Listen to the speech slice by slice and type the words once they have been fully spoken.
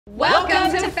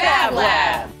Welcome to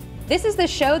FabLab! This is the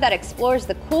show that explores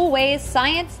the cool ways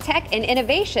science, tech, and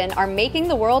innovation are making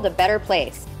the world a better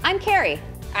place. I'm Carrie.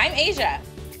 I'm Asia.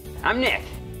 I'm Nick.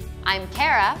 I'm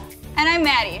Kara. And I'm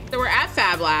Maddie. So we're at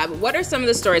FabLab. What are some of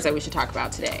the stories that we should talk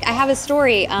about today? I have a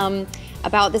story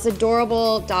about this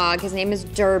adorable dog. His name is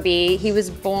Derby. He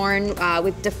was born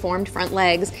with deformed front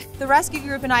legs. The rescue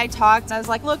group and I talked, and I was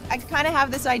like, look, I kind of have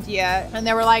this idea. And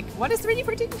they were like, what is 3D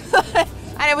printing?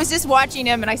 And I was just watching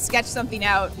him and I sketched something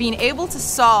out. Being able to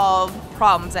solve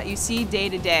problems that you see day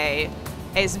to day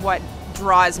is what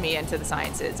draws me into the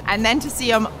sciences. And then to see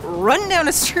him run down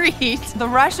a street, the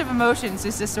rush of emotions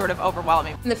is just sort of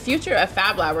overwhelming. In the future of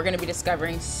FabLab, we're going to be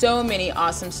discovering so many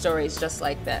awesome stories just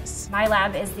like this. My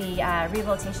lab is the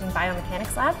Rehabilitation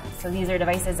Biomechanics Lab. So these are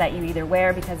devices that you either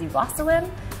wear because you've lost a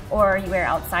limb or you wear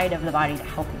outside of the body to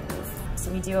help you move.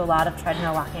 So we do a lot of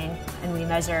treadmill walking and we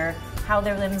measure how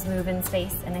their limbs move in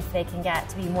space and if they can get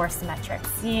to be more symmetric.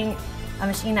 Seeing a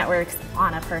machine that works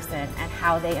on a person and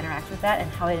how they interact with that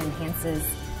and how it enhances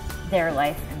their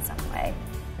life in some way.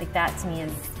 Like that to me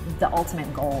is the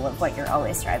ultimate goal of what you're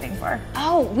always striving for.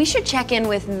 Oh, we should check in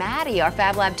with Maddie, our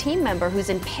FabLab team member who's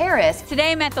in Paris.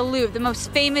 Today I'm at the Louvre, the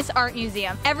most famous art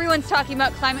museum. Everyone's talking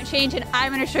about climate change and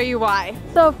I'm going to show you why.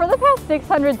 So for the past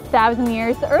 600,000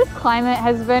 years, the Earth's climate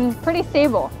has been pretty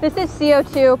stable. This is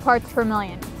CO2 parts per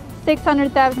million.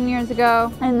 600,000 years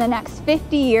ago, in the next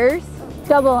 50 years,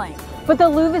 doubling. But the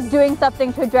Louvre is doing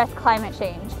something to address climate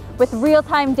change. With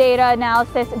real-time data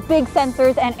analysis, big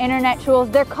sensors, and internet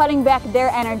tools, they're cutting back their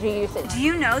energy usage. Do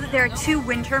you know that there are 2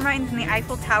 wind turbines in the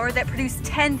Eiffel Tower that produce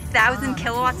 10,000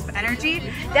 kilowatts of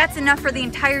energy? That's enough for the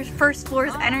entire first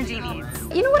floor's energy needs.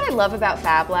 You know what I love about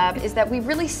FabLab is that we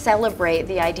really celebrate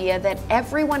the idea that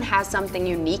everyone has something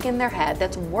unique in their head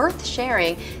that's worth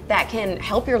sharing that can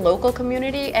help your local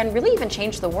community and really even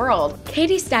change the world.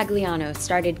 Katie Stagliano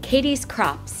started Katie's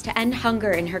Crops to end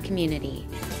hunger in her community.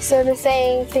 So the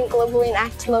saying, think globally and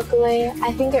act locally,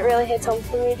 I think it really hits home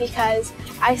for me because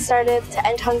I started to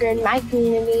end hunger in my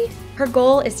community. Her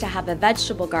goal is to have a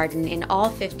vegetable garden in all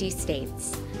 50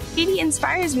 states. Katie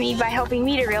inspires me by helping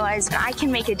me to realize that I can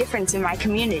make a difference in my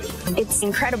community. It's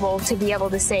incredible to be able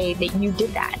to say that you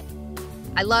did that.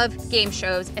 I love game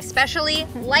shows, especially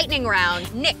Lightning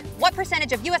Round. Nick, what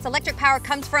percentage of U.S. electric power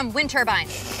comes from wind turbines?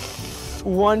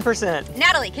 1%.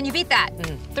 Natalie, can you beat that?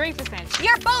 3%.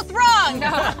 You're both wrong!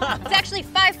 It's actually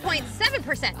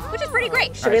 5.7%, which is pretty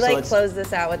great. Should we close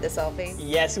this out with the selfie?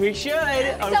 Yes, we should.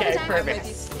 Okay, perfect.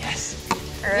 Yes.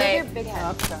 All right. Big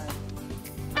head.